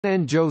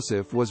And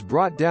Joseph was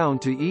brought down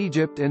to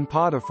Egypt, and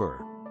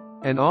Potiphar,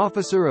 an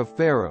officer of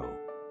Pharaoh,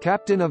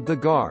 captain of the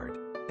guard,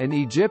 an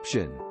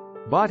Egyptian,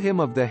 bought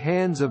him of the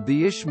hands of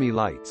the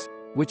Ishmaelites,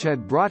 which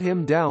had brought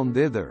him down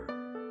thither.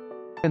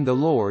 And the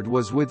Lord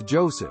was with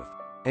Joseph,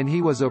 and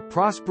he was a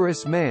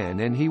prosperous man,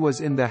 and he was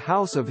in the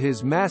house of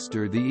his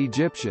master the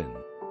Egyptian.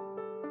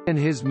 And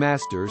his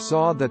master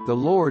saw that the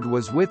Lord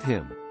was with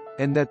him,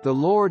 and that the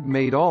Lord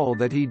made all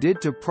that he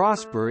did to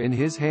prosper in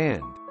his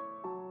hand.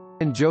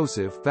 And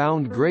Joseph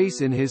found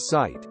grace in his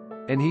sight,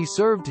 and he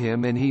served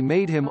him, and he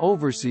made him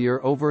overseer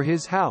over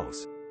his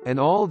house, and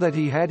all that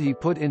he had he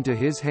put into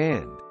his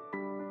hand.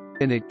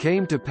 And it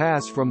came to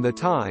pass from the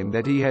time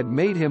that he had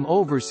made him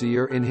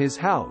overseer in his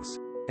house,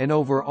 and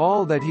over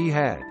all that he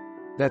had,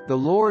 that the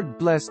Lord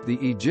blessed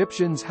the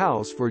Egyptian's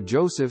house for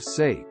Joseph's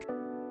sake.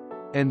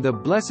 And the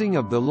blessing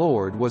of the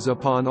Lord was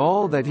upon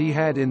all that he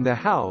had in the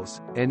house,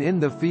 and in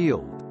the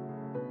field.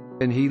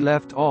 And he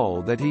left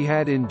all that he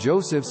had in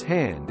Joseph's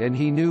hand, and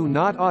he knew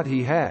not aught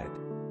he had,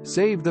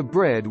 save the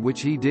bread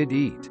which he did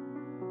eat.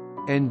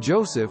 And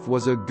Joseph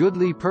was a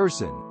goodly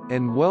person,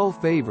 and well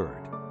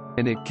favored.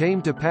 And it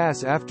came to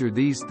pass after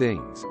these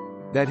things,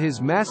 that his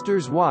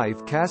master's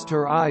wife cast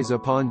her eyes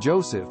upon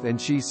Joseph, and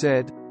she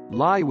said,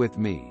 Lie with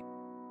me.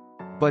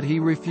 But he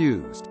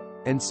refused,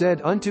 and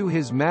said unto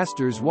his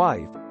master's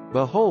wife,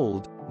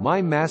 Behold, my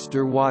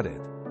master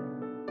wotteth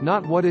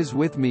not what is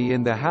with me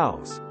in the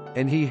house,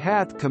 and he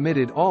hath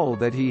committed all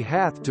that he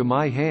hath to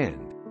my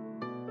hand.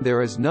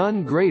 There is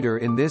none greater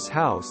in this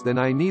house than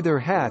I, neither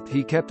hath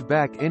he kept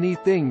back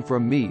anything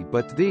from me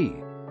but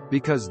thee,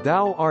 because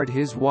thou art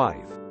his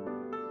wife.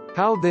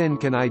 How then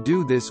can I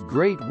do this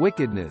great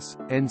wickedness,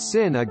 and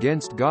sin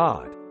against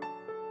God?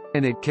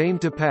 And it came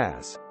to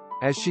pass,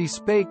 as she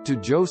spake to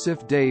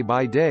Joseph day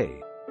by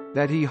day,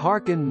 that he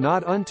hearkened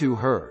not unto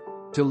her,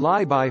 to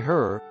lie by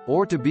her,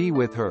 or to be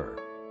with her.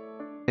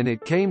 And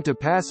it came to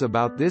pass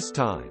about this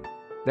time,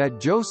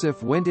 that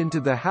Joseph went into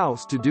the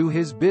house to do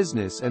his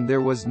business, and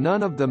there was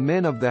none of the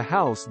men of the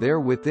house there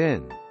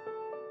within.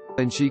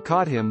 And she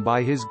caught him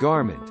by his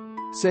garment,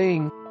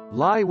 saying,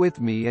 Lie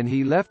with me, and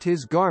he left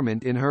his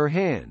garment in her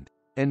hand,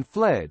 and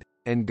fled,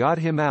 and got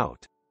him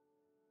out.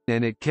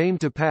 And it came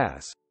to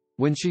pass,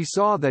 when she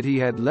saw that he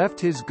had left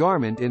his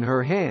garment in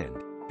her hand,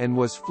 and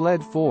was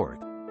fled forth,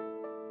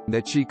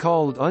 that she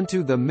called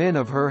unto the men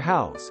of her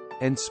house,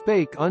 and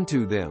spake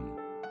unto them,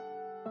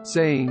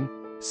 saying,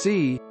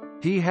 See,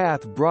 he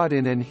hath brought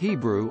in an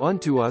Hebrew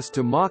unto us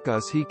to mock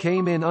us. He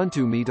came in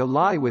unto me to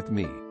lie with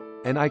me,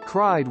 and I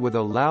cried with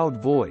a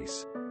loud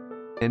voice.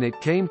 And it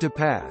came to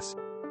pass,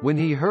 when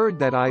he heard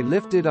that I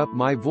lifted up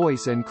my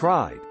voice and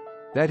cried,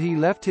 that he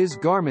left his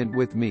garment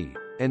with me,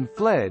 and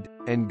fled,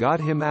 and got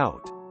him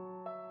out.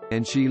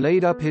 And she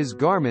laid up his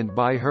garment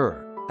by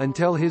her,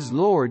 until his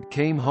Lord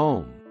came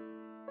home.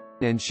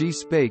 And she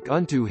spake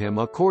unto him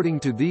according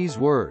to these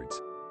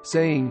words,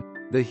 saying,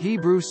 The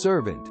Hebrew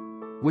servant,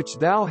 which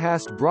thou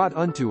hast brought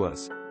unto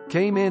us,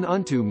 came in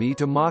unto me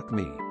to mock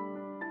me.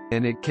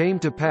 And it came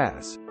to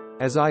pass,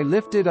 as I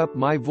lifted up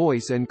my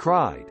voice and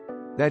cried,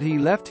 that he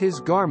left his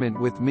garment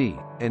with me,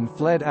 and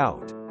fled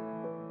out.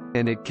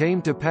 And it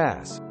came to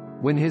pass,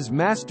 when his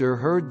master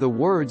heard the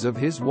words of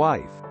his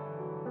wife,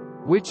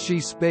 which she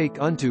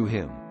spake unto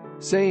him,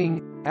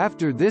 saying,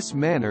 After this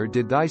manner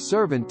did thy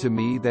servant to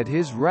me, that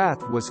his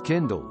wrath was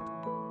kindled.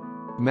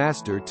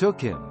 Master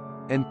took him,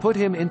 and put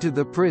him into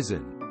the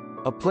prison,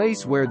 a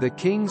place where the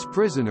king's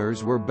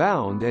prisoners were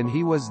bound, and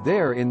he was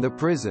there in the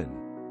prison.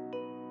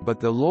 But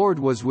the Lord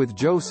was with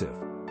Joseph,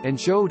 and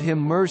showed him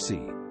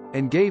mercy,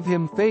 and gave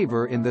him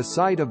favor in the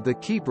sight of the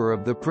keeper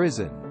of the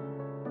prison.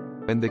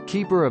 And the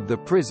keeper of the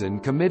prison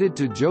committed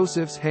to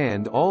Joseph's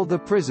hand all the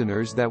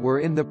prisoners that were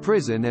in the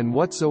prison, and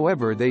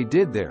whatsoever they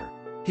did there,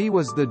 he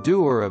was the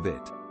doer of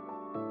it.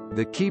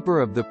 The keeper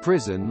of the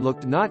prison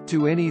looked not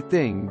to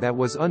anything that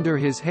was under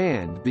his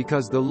hand,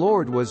 because the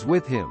Lord was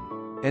with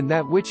him, and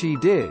that which he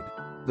did,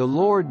 the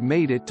Lord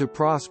made it to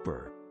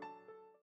prosper.